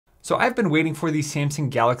So I've been waiting for the Samsung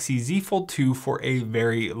Galaxy Z Fold 2 for a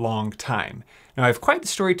very long time. Now I have quite the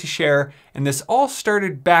story to share, and this all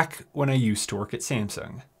started back when I used to work at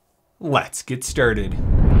Samsung. Let's get started.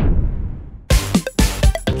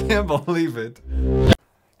 Can't believe it.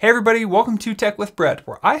 Hey everybody, welcome to Tech with Brett,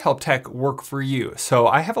 where I help tech work for you. So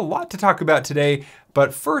I have a lot to talk about today,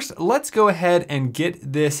 but first let's go ahead and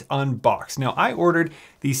get this unboxed. Now I ordered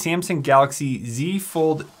the Samsung Galaxy Z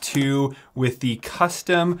Fold 2 with the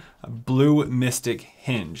custom blue Mystic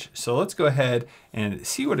hinge. So let's go ahead and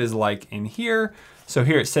see what it's like in here. So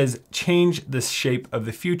here it says, change the shape of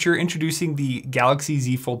the future, introducing the Galaxy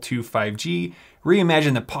Z Fold 2 5G.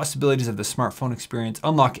 Reimagine the possibilities of the smartphone experience,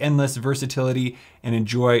 unlock endless versatility, and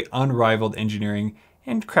enjoy unrivaled engineering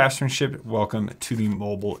and craftsmanship. Welcome to the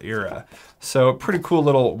mobile era. So pretty cool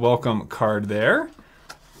little welcome card there.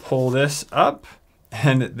 Pull this up,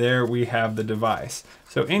 and there we have the device.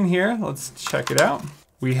 So in here, let's check it out.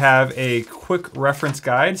 We have a quick reference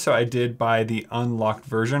guide. So I did buy the unlocked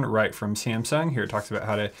version right from Samsung. Here it talks about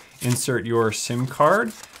how to insert your SIM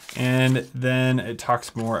card. And then it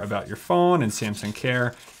talks more about your phone and Samsung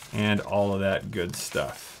Care and all of that good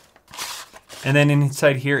stuff. And then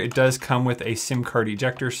inside here, it does come with a SIM card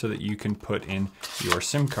ejector so that you can put in your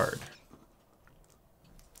SIM card.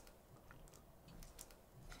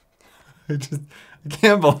 I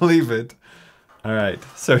can't believe it. All right,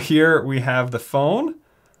 so here we have the phone.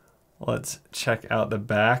 Let's check out the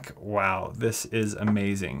back. Wow, this is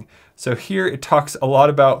amazing. So here it talks a lot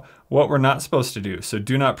about what we're not supposed to do. So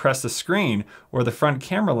do not press the screen or the front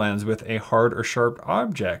camera lens with a hard or sharp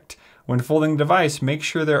object. When folding the device, make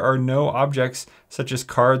sure there are no objects such as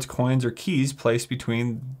cards, coins, or keys placed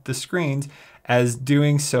between the screens, as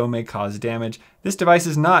doing so may cause damage. This device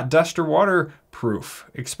is not dust or waterproof.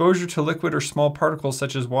 Exposure to liquid or small particles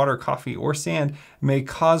such as water, coffee, or sand may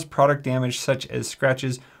cause product damage such as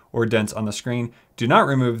scratches or dents on the screen. Do not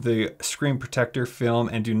remove the screen protector film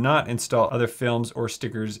and do not install other films or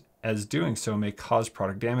stickers, as doing so may cause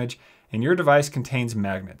product damage. And your device contains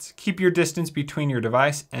magnets. Keep your distance between your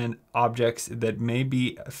device and objects that may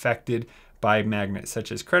be affected by magnets,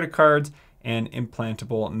 such as credit cards and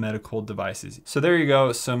implantable medical devices. So there you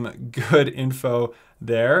go, some good info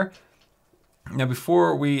there. Now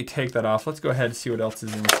before we take that off, let's go ahead and see what else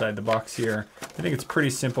is inside the box here. I think it's pretty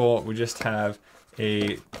simple. We just have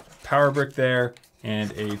a power brick there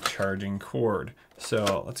and a charging cord.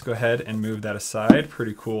 So let's go ahead and move that aside.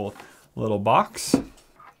 Pretty cool little box.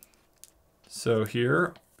 So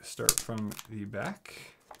here, start from the back.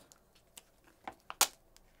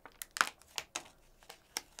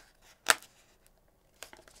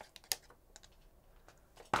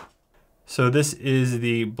 So this is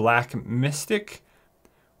the black Mystic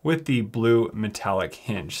with the blue metallic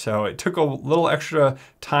hinge. So it took a little extra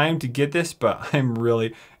time to get this, but I'm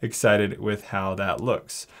really excited with how that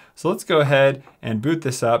looks. So let's go ahead and boot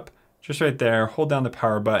this up. Just right there, hold down the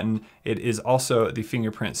power button. It is also the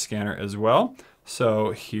fingerprint scanner as well. So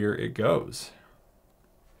here it goes.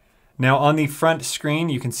 Now on the front screen,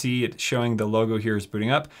 you can see it showing the logo here is booting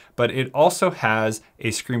up, but it also has a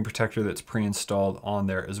screen protector that's pre-installed on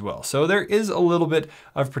there as well. So there is a little bit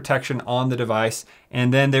of protection on the device.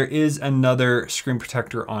 And then there is another screen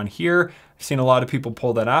protector on here. I've seen a lot of people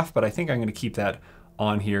pull that off, but I think I'm gonna keep that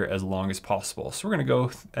on here as long as possible. So we're gonna go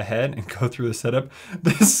ahead and go through the setup.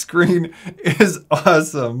 This screen is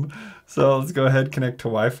awesome. So let's go ahead, connect to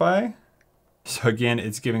Wi-Fi. So again,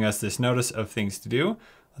 it's giving us this notice of things to do.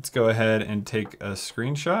 Let's go ahead and take a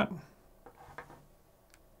screenshot.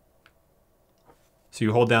 So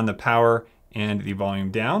you hold down the power and the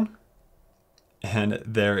volume down, and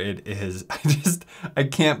there it is. I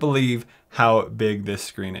can't believe how big this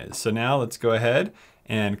screen is. So now let's go ahead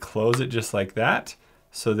and close it just like that.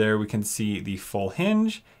 So there we can see the full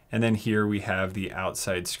hinge, and then here we have the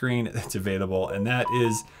outside screen that's available, and that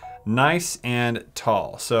is nice and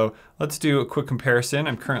tall. So let's do a quick comparison.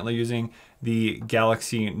 I'm currently using the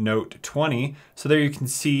Galaxy Note 20. So there you can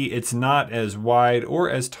see it's not as wide or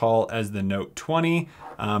as tall as the Note 20,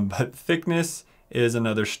 but thickness is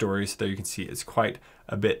another story. So there you can see it's quite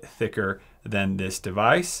a bit thicker than this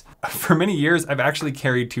device. For many years, I've actually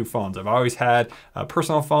carried two phones. I've always had a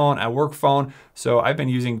personal phone, a work phone. So I've been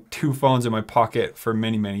using two phones in my pocket for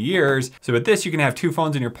many, many years. So with this, you can have two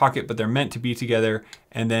phones in your pocket, but they're meant to be together.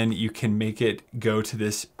 And then you can make it go to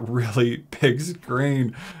this really big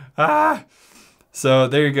screen. So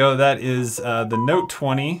there you go. That is the Note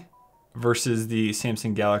 20 versus the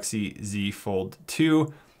Samsung Galaxy Z Fold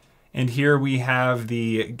 2. And here we have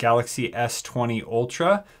the Galaxy S20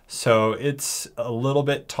 Ultra. So it's a little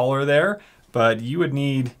bit taller there, but you would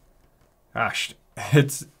need, gosh,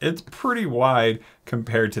 it's pretty wide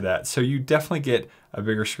compared to that. So you definitely get a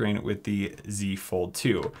bigger screen with the Z Fold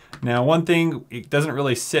 2. Now, one thing, it doesn't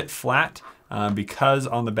really sit flat because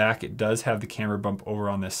on the back it does have the camera bump over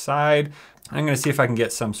on this side. I'm gonna see if I can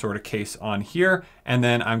get some sort of case on here, and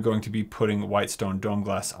then I'm going to be putting Whitestone dome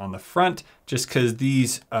glass on the front, just because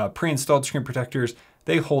these pre-installed screen protectors,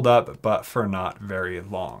 they hold up, but for not very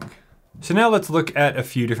long. So now let's look at a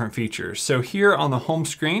few different features. So here on the home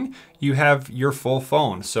screen, you have your full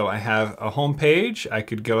phone. So I have a home page. I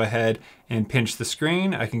could go ahead and pinch the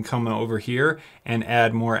screen. I can come over here and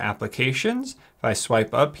add more applications. If I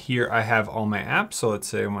swipe up here, I have all my apps. So let's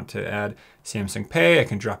say I want to add Samsung Pay. I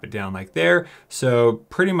can drop it down like there. So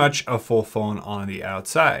pretty much a full phone on the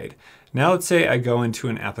outside. Now let's say I go into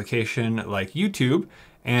an application like YouTube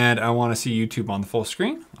and I want to see YouTube on the full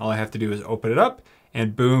screen. All I have to do is open it up,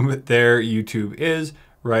 and boom, there YouTube is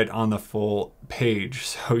right on the full page.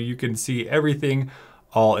 So you can see everything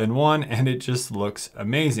all in one, and it just looks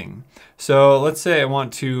amazing. So let's say I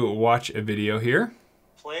want to watch a video here.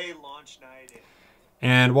 Play launch night.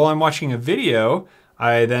 And while I'm watching a video,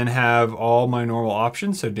 I then have all my normal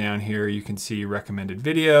options. So down here you can see recommended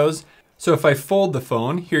videos. So if I fold the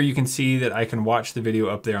phone, here you can see that I can watch the video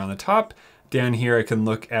up there on the top. Down here I can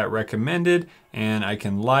look at recommended, and I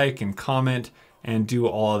can like and comment and do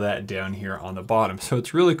all of that down here on the bottom. So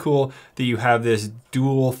it's really cool that you have this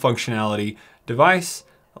dual functionality device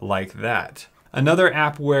like that. Another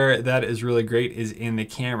app where that is really great is in the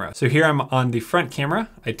camera. So here I'm on the front camera,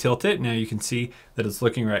 I tilt it, now you can see that it's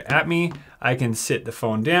looking right at me. I can sit the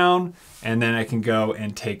phone down, and then I can go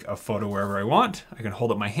and take a photo wherever I want. I can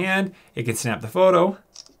hold up my hand, it can snap the photo,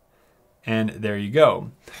 and there you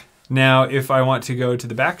go. Now, if I want to go to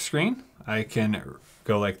the back screen, I can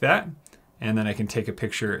go like that, and then I can take a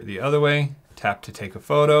picture the other way, tap to take a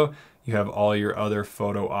photo. You have all your other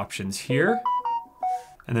photo options here.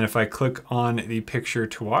 And then if I click on the picture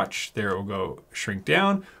to watch, there it will go shrink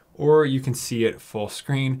down, or you can see it full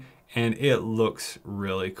screen, and it looks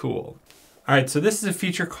really cool. All right, so this is a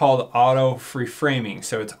feature called auto free framing.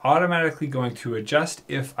 So it's automatically going to adjust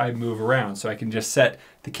if I move around. So I can just set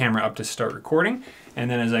the camera up to start recording, and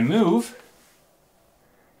then as I move,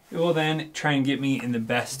 it will then try and get me in the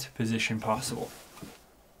best position possible.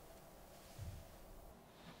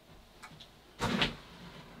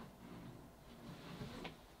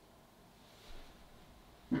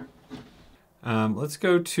 Let's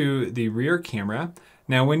go to the rear camera.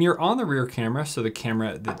 Now, when you're on the rear camera, so the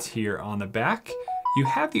camera that's here on the back, you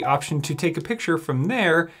have the option to take a picture from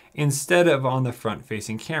there instead of on the front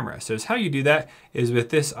facing camera. So how you do that is with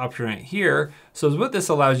this option right here. So what this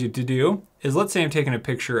allows you to do is, let's say I'm taking a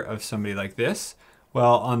picture of somebody like this.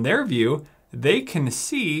 Well, on their view, they can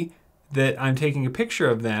see that I'm taking a picture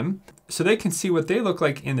of them, so they can see what they look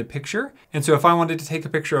like in the picture. And so if I wanted to take a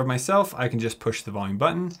picture of myself, I can just push the volume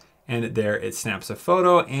button, and there it snaps a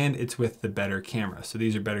photo, and it's with the better camera. So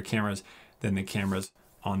these are better cameras than the cameras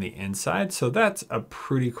on the inside. So that's a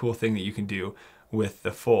pretty cool thing that you can do with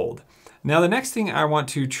the Fold. Now, the next thing I want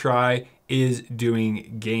to try is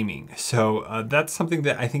doing gaming. So that's something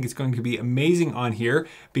that I think is going to be amazing on here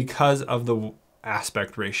because of the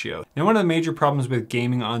aspect ratio. Now, one of the major problems with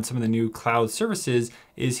gaming on some of the new cloud services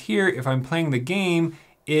is here, if I'm playing the game,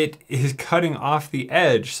 it is cutting off the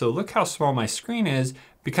edge. So look how small my screen is.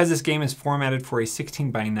 Because this game is formatted for a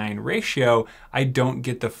 16:9 ratio, I don't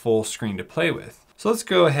get the full screen to play with. So let's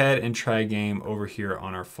go ahead and try a game over here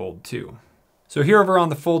on our Fold 2. So here over on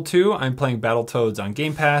the Fold 2, I'm playing Battletoads on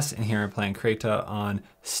Game Pass, and here I'm playing Creta on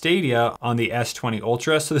Stadia on the S20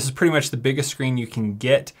 Ultra. So this is pretty much the biggest screen you can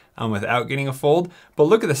get without getting a Fold. But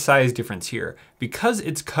look at the size difference here. Because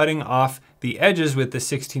it's cutting off the edges with the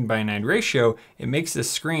 16:9 ratio, it makes the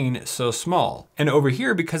screen so small. And over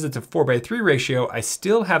here, because it's a 4:3 ratio, I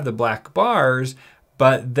still have the black bars,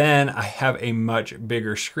 but then I have a much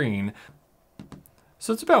bigger screen.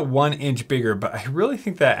 So it's about 1 inch bigger, but I really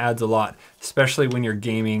think that adds a lot, especially when you're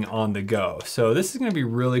gaming on the go. So this is gonna be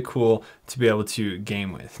really cool to be able to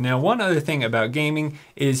game with. Now, one other thing about gaming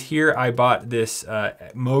is here I bought this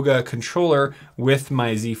Moga controller with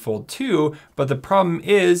my Z Fold 2, but the problem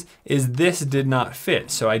is this did not fit.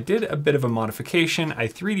 So I did a bit of a modification. I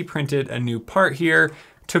 3D printed a new part here,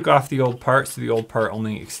 took off the old part, so the old part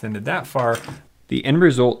only extended that far. The end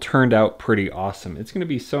result turned out pretty awesome. It's gonna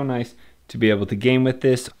be so nice to be able to game with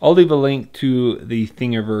this. I'll leave a link to the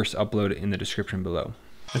Thingiverse upload in the description below.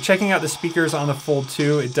 Now, checking out the speakers on the Fold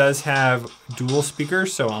 2, it does have dual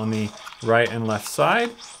speakers, so on the right and left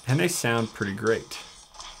side, and they sound pretty great.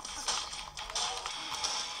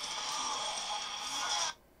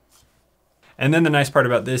 And then the nice part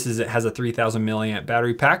about this is it has a 3000 milliamp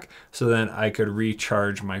battery pack, so then I could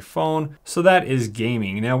recharge my phone. So that is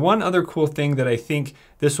gaming. Now, one other cool thing that I think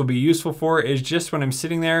this will be useful for is just when I'm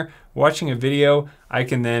sitting there watching a video, I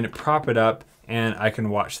can then prop it up and I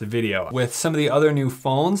can watch the video. With some of the other new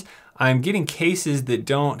phones, I'm getting cases that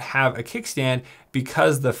don't have a kickstand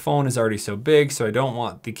because the phone is already so big, so I don't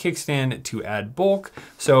want the kickstand to add bulk.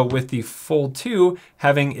 So with the Fold 2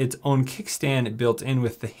 having its own kickstand built in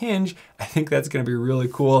with the hinge, I think that's gonna be really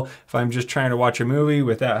cool. If I'm just trying to watch a movie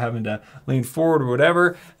without having to lean forward or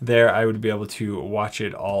whatever, there I would be able to watch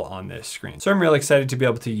it all on this screen. So I'm really excited to be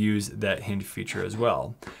able to use that hinge feature as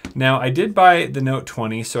well. Now, I did buy the Note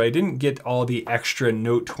 20, so I didn't get all the extra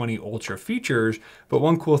Note 20 Ultra features, but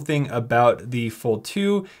one cool thing about the Fold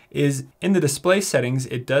 2 is in the display settings,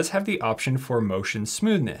 it does have the option for motion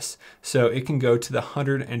smoothness. So it can go to the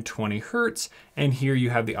 120 Hertz, and here you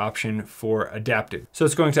have the option for adaptive. So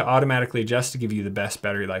it's going to automatically adjust to give you the best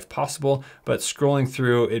battery life possible, but scrolling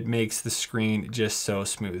through, it makes the screen just so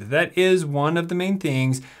smooth. That is one of the main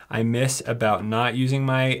things I miss about not using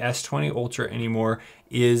my S20 Ultra anymore,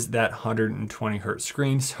 is that 120 Hertz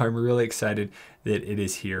screen. So I'm really excited that it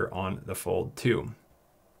is here on the Fold 2.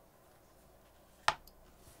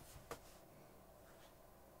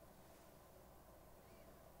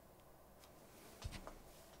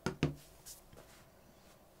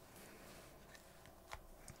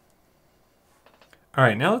 All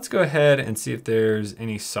right, now let's go ahead and see if there's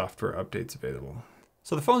any software updates available.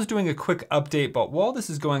 So the phone's doing a quick update, but while this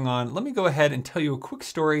is going on, let me go ahead and tell you a quick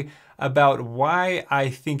story about why I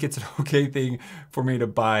think it's an okay thing for me to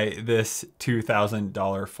buy this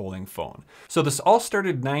 $2,000 folding phone. So this all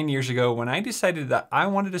started 9 years ago when I decided that I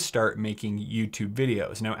wanted to start making YouTube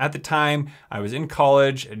videos. Now at the time, I was in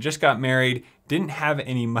college, I just got married, didn't have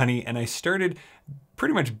any money, and I started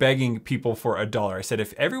pretty much begging people for $1. I said,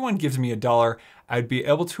 if everyone gives me $1, I'd be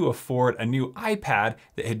able to afford a new iPad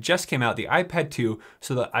that had just came out, the iPad 2,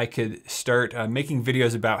 so that I could start making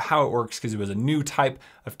videos about how it works, because it was a new type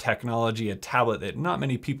of technology, a tablet that not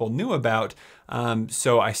many people knew about.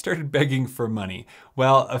 So I started begging for money.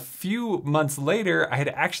 Well, a few months later, I had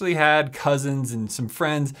actually had cousins and some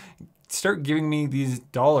friends start giving me these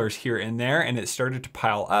dollars here and there, and it started to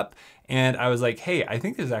pile up. And I was like, hey, I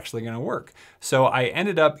think this is actually gonna work. So I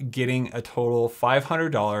ended up getting a total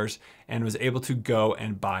 $500 and was able to go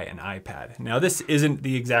and buy an iPad. Now this isn't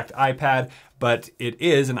the exact iPad, but it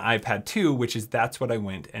is an iPad 2, that's what I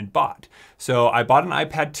went and bought. So I bought an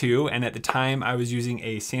iPad 2, and at the time I was using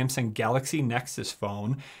a Samsung Galaxy Nexus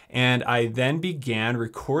phone, and I then began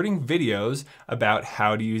recording videos about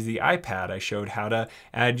how to use the iPad. I showed how to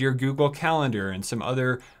add your Google Calendar and some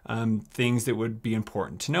other things that would be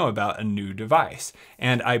important to know about a new device.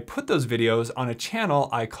 And I put those videos on a channel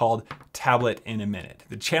I called Tablet in a Minute.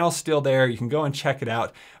 The channel's still there, you can go and check it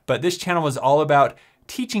out, but this channel was all about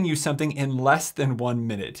teaching you something in less than 1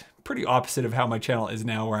 minute. Pretty opposite of how my channel is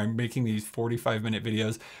now, where I'm making these 45-minute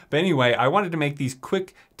videos. But anyway, I wanted to make these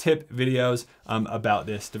quick tip videos about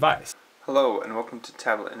this device. Hello and welcome to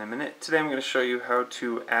Tablet in a Minute. Today I'm going to show you how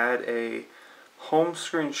to add a home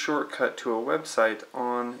screen shortcut to a website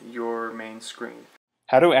on your main screen.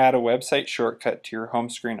 How to add a website shortcut to your home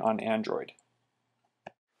screen on Android.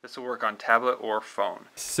 This will work on tablet or phone.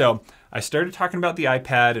 So I started talking about the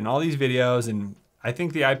iPad and all these videos, and I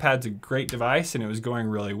think the iPad's a great device and it was going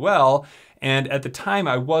really well. And at the time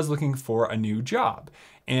I was looking for a new job,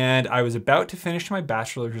 and I was about to finish my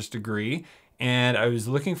bachelor's degree, and I was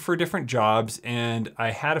looking for different jobs, and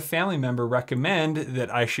I had a family member recommend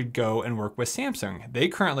that I should go and work with Samsung. They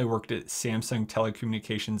currently worked at Samsung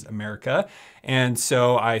Telecommunications America. And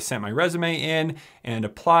so I sent my resume in and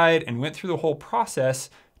applied and went through the whole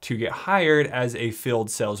process to get hired as a field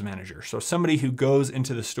sales manager. So somebody who goes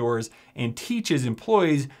into the stores and teaches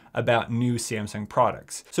employees about new Samsung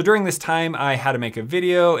products. So during this time, I had to make a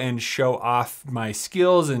video and show off my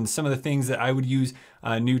skills and some of the things that I would use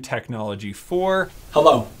new technology for.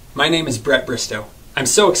 Hello, my name is Brett Bristow. I'm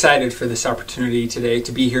so excited for this opportunity today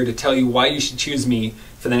to be here to tell you why you should choose me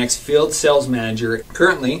for the next field sales manager.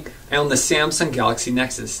 Currently, I own the Samsung Galaxy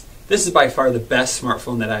Nexus. This is by far the best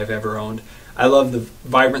smartphone that I've ever owned. I love the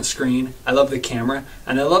vibrant screen, I love the camera,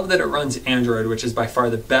 and I love that it runs Android, which is by far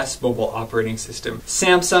the best mobile operating system.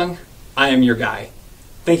 Samsung, I am your guy.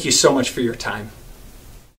 Thank you so much for your time.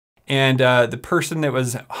 And the person that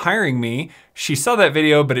was hiring me, she saw that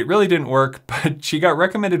video, but it really didn't work, but she got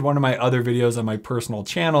recommended one of my other videos on my personal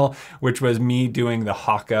channel, which was me doing the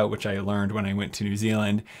haka, which I learned when I went to New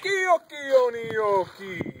Zealand.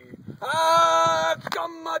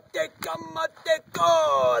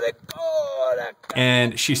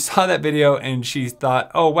 And she saw that video and she thought,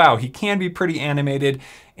 oh wow, he can be pretty animated.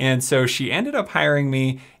 And so she ended up hiring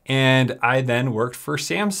me, and I then worked for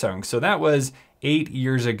Samsung. So that was 8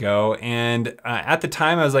 years ago. And at the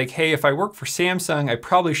time I was like, hey, if I work for Samsung, I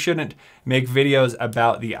probably shouldn't make videos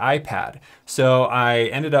about the iPad. So I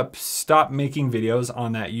ended up stopped making videos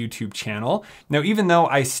on that YouTube channel. Now, even though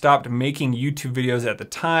I stopped making YouTube videos at the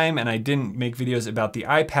time and I didn't make videos about the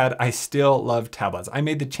iPad, I still love tablets. I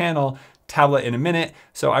made the channel Tablet in a Minute.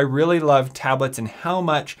 So I really love tablets and how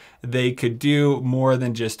much they could do more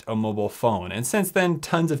than just a mobile phone. And since then,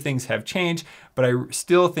 tons of things have changed, but I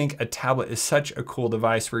still think a tablet is such a cool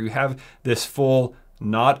device where you have this full,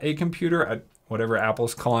 not a computer, whatever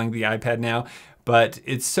Apple's calling the iPad now, but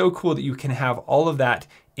it's so cool that you can have all of that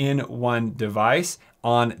in one device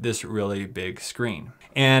on this really big screen.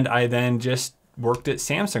 And I then just worked at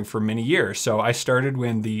Samsung for many years. So I started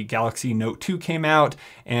when the Galaxy Note 2 came out,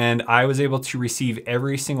 and I was able to receive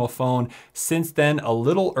every single phone since then a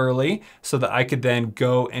little early so that I could then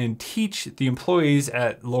go and teach the employees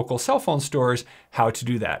at local cell phone stores how to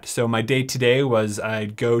do that. So my day to day was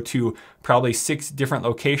I'd go to probably 6 different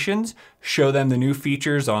locations, show them the new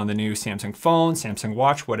features on the new Samsung phone, Samsung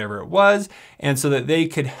watch, whatever it was, and so that they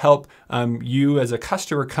could help you as a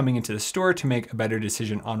customer coming into the store to make a better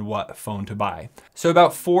decision on what phone to buy. So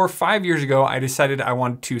about 4 or 5 years ago, I decided I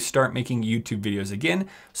wanted to start making YouTube videos again.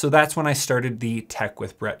 So that's when I started the Tech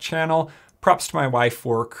with Brett channel. Props to my wife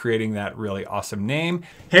for creating that really awesome name.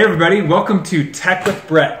 Hey everybody, welcome to Tech with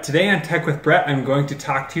Brett. Today on Tech with Brett, I'm going to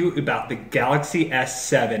talk to you about the Galaxy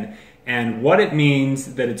S7 and what it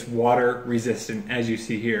means that it's water resistant, as you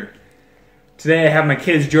see here. Today I have my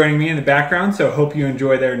kids joining me in the background, so I hope you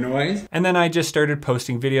enjoy their noise. And then I just started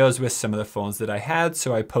posting videos with some of the phones that I had.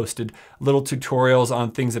 So I posted little tutorials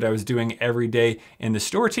on things that I was doing every day in the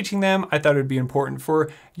store teaching them. I thought it would be important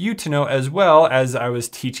for you to know as well, as I was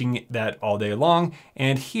teaching that all day long.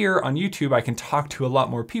 And here on YouTube, I can talk to a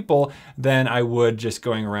lot more people than I would just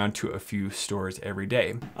going around to a few stores every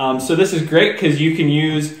day. So this is great because you can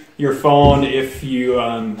use your phone if you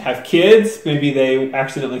have kids, maybe they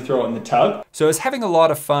accidentally throw it in the tub. So I was having a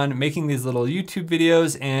lot of fun making these little YouTube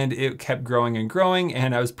videos, and it kept growing and growing,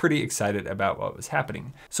 and I was pretty excited about what was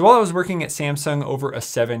happening. So while I was working at Samsung over a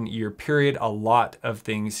 7-year period, a lot of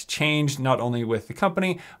things changed, not only with the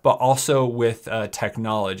company, but also with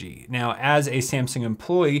technology. Now, as a Samsung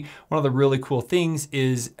employee, one of the really cool things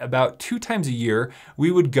is about 2 times a year,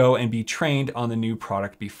 we would go and be trained on the new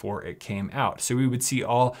product before it came out. So we would see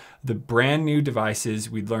all the brand new devices,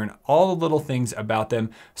 we'd learn all the little things about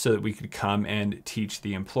them so that we could come and teach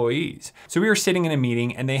the employees. So we were sitting in a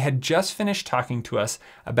meeting and they had just finished talking to us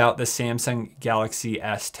about the Samsung Galaxy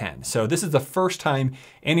S10. So this is the first time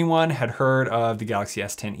anyone had heard of the Galaxy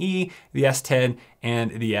S10e, the S10,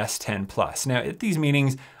 and the S10 Plus. Now at these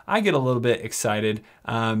meetings, I get a little bit excited,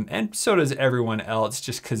 and so does everyone else,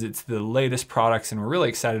 just because it's the latest products and we're really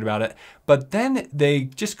excited about it. But then they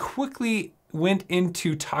just quickly went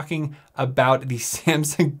into talking about the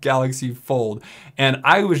Samsung Galaxy Fold, and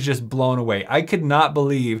I was just blown away. I could not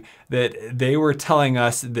believe that they were telling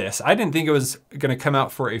us this. I didn't think it was gonna come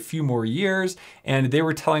out for a few more years, and they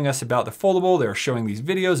were telling us about the foldable. They were showing these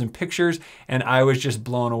videos and pictures, and I was just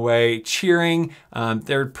blown away, cheering.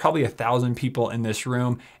 There were probably 1,000 people in this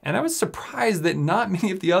room, and I was surprised that not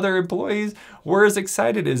many of the other employees were as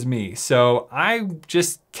excited as me. So I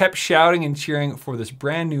just kept shouting and cheering for this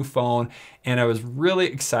brand new phone, and I was really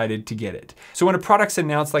excited to get it. So when a product's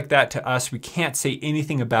announced like that to us, we can't say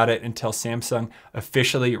anything about it until Samsung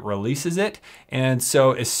officially releases it. And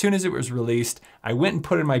so as soon as it was released, I went and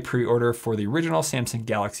put in my pre-order for the original Samsung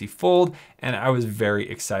Galaxy Fold, and I was very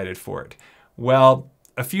excited for it. Well,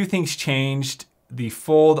 a few things changed. The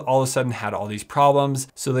Fold all of a sudden had all these problems,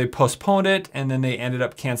 so they postponed it, and then they ended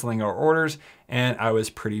up canceling our orders, and I was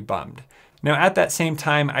pretty bummed. Now at that same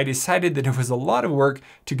time, I decided that it was a lot of work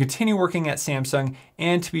to continue working at Samsung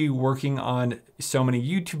and to be working on so many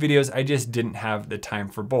YouTube videos. I just didn't have the time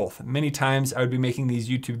for both. Many times I would be making these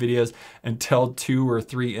YouTube videos until 2 or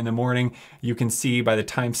 3 in the morning. You can see by the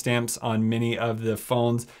timestamps on many of the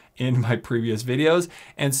phones in my previous videos.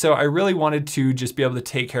 And so I really wanted to just be able to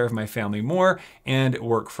take care of my family more and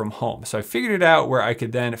work from home. So I figured it out where I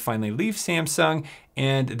could then finally leave Samsung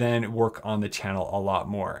and then work on the channel a lot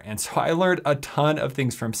more. And so I learned a ton of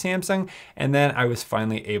things from Samsung, and then I was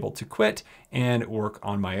finally able to quit and work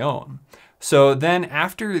on my own. So then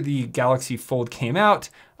after the Galaxy Fold came out,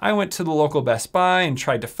 I went to the local Best Buy and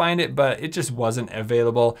tried to find it, but it just wasn't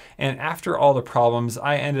available. And after all the problems,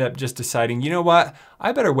 I ended up just deciding, you know what?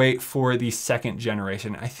 I better wait for the second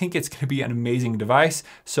generation. I think it's gonna be an amazing device,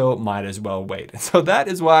 so might as well wait. So that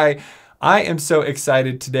is why I am so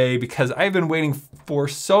excited today, because I've been waiting for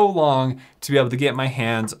so long to be able to get my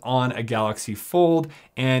hands on a Galaxy Fold,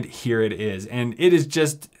 and here it is. And it is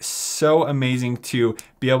just so amazing to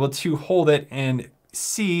be able to hold it and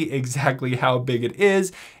see exactly how big it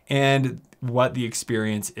is and what the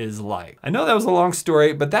experience is like. I know that was a long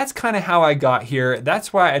story, but that's kind of how I got here.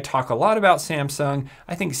 That's why I talk a lot about Samsung.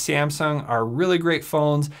 I think Samsung are really great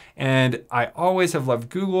phones, and I always have loved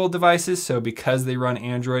Google devices. So because they run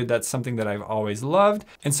Android, that's something that I've always loved.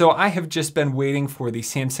 And so I have just been waiting for the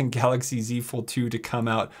Samsung Galaxy Z Fold 2 to come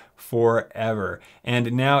out forever.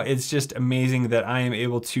 And now it's just amazing that I am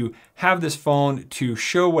able to have this phone to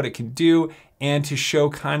show what it can do and to show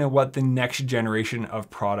kind of what the next generation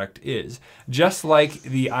of product is. Just like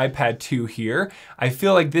the iPad 2 here, I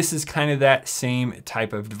feel like this is kind of that same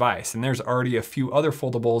type of device. And there's already a few other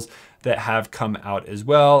foldables that have come out as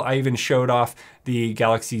well. I even showed off the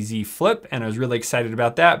Galaxy Z Flip, and I was really excited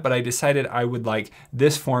about that, but I decided I would like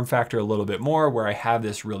this form factor a little bit more, where I have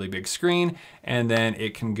this really big screen and then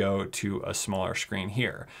it can go to a smaller screen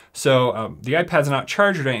here. So the iPad's not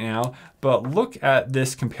charged right now, but look at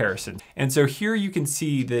this comparison. And so here you can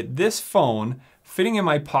see that this phone fitting in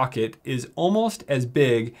my pocket is almost as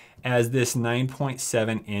big as this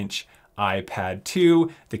 9.7 inch iPad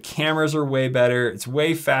 2. The cameras are way better, it's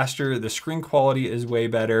way faster, the screen quality is way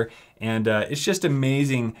better, and it's just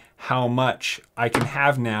amazing how much I can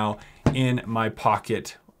have now in my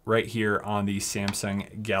pocket right here on the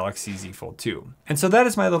Samsung Galaxy Z Fold 2. And so that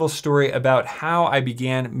is my little story about how I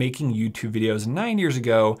began making YouTube videos 9 years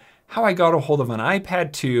ago, how I got a hold of an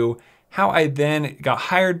iPad 2, how I then got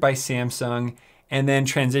hired by Samsung, and then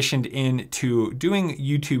transitioned into doing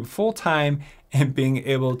YouTube full-time and being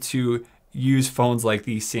able to use phones like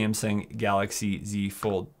the Samsung Galaxy Z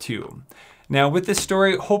Fold 2. Now with this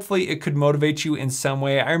story, hopefully it could motivate you in some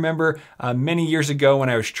way. I remember many years ago when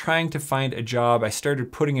I was trying to find a job, I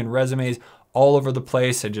started putting in resumes all over the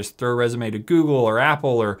place. I just throw a resume to Google or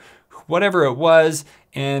Apple or whatever it was,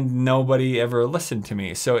 and nobody ever listened to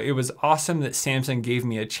me. So it was awesome that Samsung gave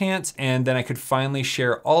me a chance, and then I could finally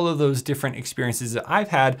share all of those different experiences that I've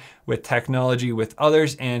had with technology with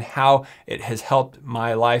others and how it has helped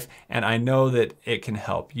my life, and I know that it can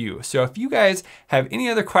help you. So if you guys have any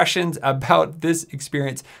other questions about this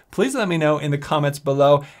experience, please let me know in the comments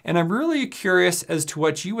below, and I'm really curious as to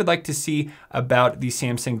what you would like to see about the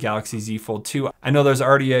Samsung Galaxy Z Fold 2. I know there's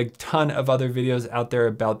already a ton of other videos out there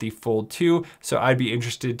about the Fold 2, so I'd be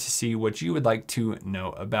interested to see what you would like to know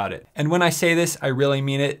about it. And when I say this, I really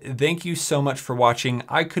mean it. Thank you so much for watching.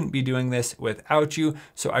 I couldn't be doing this without you,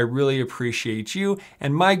 so I really appreciate you.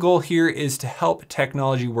 And my goal here is to help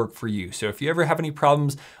technology work for you. So if you ever have any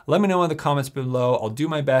problems, let me know in the comments below. I'll do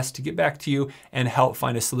my best to get back to you and help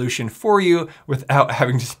find a solution for you without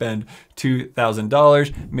having to spend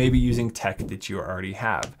 $2,000, maybe using tech that you already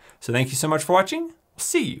have. So thank you so much for watching. We'll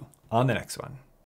see you on the next one.